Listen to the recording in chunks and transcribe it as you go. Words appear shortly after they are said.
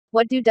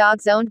What do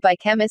dogs owned by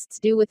chemists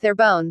do with their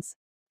bones?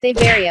 They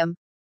bury them.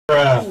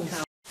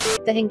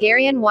 The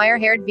Hungarian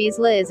Wirehaired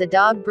Vizsla is a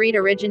dog breed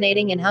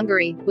originating in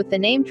Hungary, with the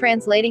name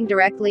translating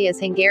directly as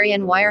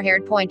Hungarian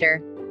Wirehaired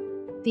Pointer.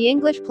 The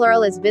English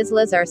plural is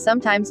Vizslas or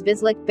sometimes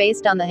Vizslik,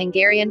 based on the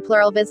Hungarian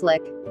plural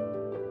Vizslik.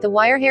 The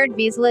Wirehaired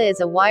Vizsla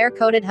is a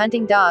wire-coated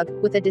hunting dog,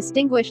 with a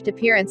distinguished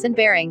appearance and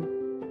bearing.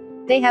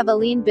 They have a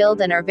lean build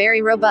and are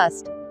very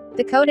robust.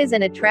 The coat is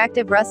an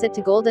attractive russet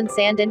to golden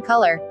sand in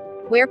color.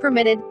 Where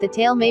permitted, the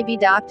tail may be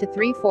docked to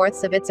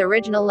 3/4 of its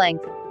original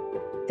length.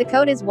 The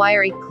coat is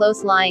wiry,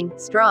 close-lying,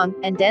 strong,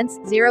 and dense,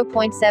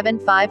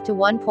 0.75 to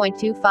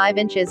 1.25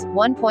 inches,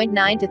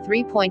 1.9 to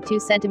 3.2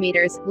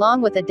 centimeters,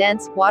 long with a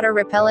dense,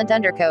 water-repellent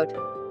undercoat.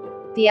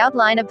 The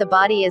outline of the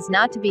body is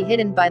not to be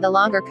hidden by the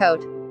longer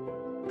coat.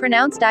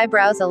 Pronounced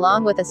eyebrows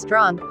along with a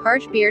strong,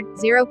 harsh beard,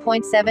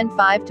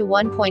 0.75 to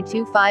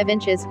 1.25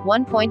 inches,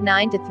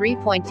 1.9 to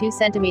 3.2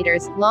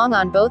 centimeters, long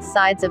on both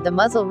sides of the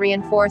muzzle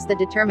reinforce the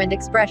determined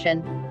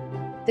expression.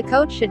 The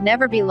coat should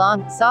never be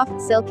long, soft,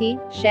 silky,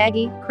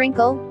 shaggy,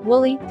 crinkle,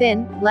 woolly,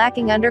 thin,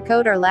 lacking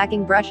undercoat or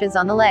lacking brushes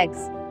on the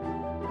legs.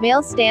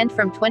 Males stand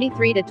from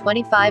 23 to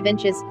 25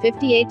 inches,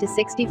 58 to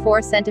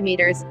 64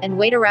 centimeters, and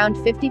weight around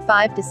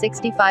 55 to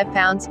 65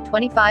 pounds,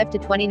 25 to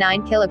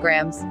 29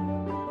 kilograms.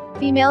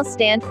 Females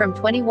stand from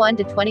 21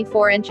 to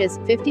 24 inches,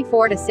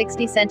 54 to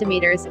 60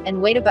 centimeters,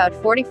 and weight about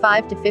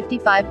 45 to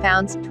 55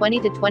 pounds, 20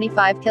 to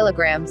 25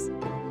 kilograms.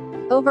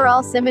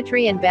 Overall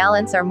symmetry and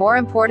balance are more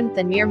important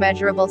than mere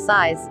measurable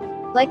size.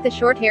 Like the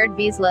short-haired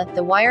Vizsla,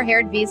 the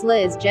wire-haired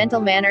Vizsla is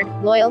gentle-mannered,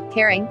 loyal,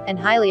 caring, and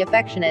highly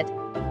affectionate.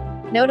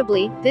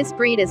 Notably, this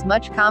breed is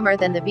much calmer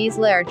than the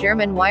Vizsla or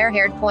German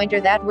wire-haired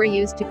pointer that were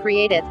used to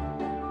create it.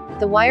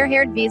 The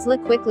wire-haired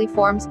Vizsla quickly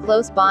forms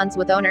close bonds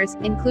with owners,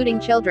 including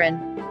children.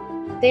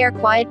 They are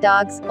quiet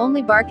dogs,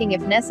 only barking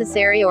if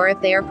necessary or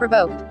if they are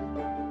provoked.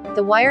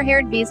 The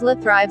wire-haired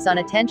Vizsla thrives on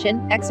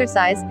attention,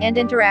 exercise, and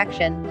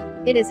interaction.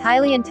 It is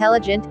highly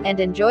intelligent, and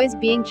enjoys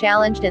being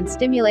challenged and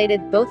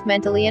stimulated, both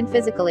mentally and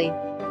physically.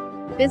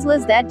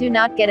 Vizslas that do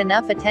not get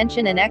enough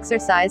attention and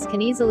exercise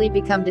can easily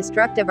become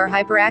destructive or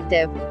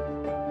hyperactive.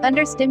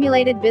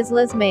 Understimulated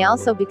Vizslas may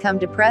also become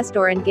depressed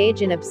or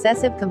engage in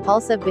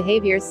obsessive-compulsive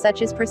behaviors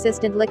such as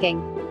persistent licking.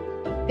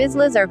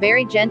 Vizslas are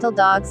very gentle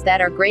dogs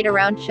that are great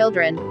around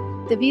children.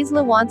 The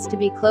Vizsla wants to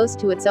be close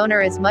to its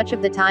owner as much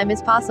of the time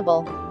as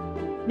possible.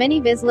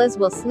 Many Vizslas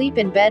will sleep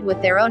in bed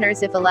with their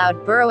owners if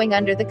allowed, burrowing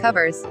under the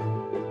covers.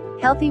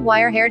 Healthy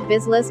wire-haired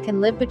Vizslas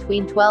can live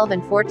between 12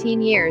 and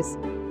 14 years.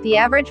 The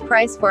average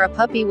price for a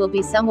puppy will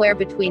be somewhere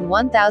between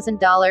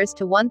 $1,000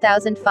 to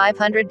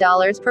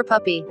 $1,500 per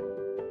puppy.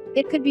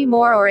 It could be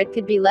more or it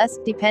could be less,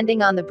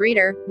 depending on the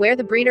breeder, where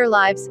the breeder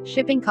lives,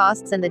 shipping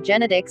costs and the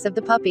genetics of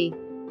the puppy.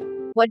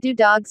 What do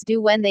dogs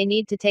do when they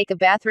need to take a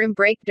bathroom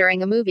break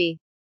during a movie?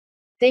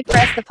 They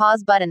press the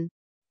pause button.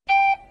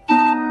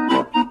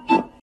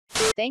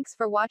 Thanks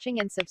for watching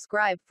and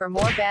subscribe for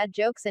more bad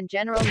jokes and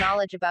general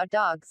knowledge about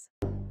dogs.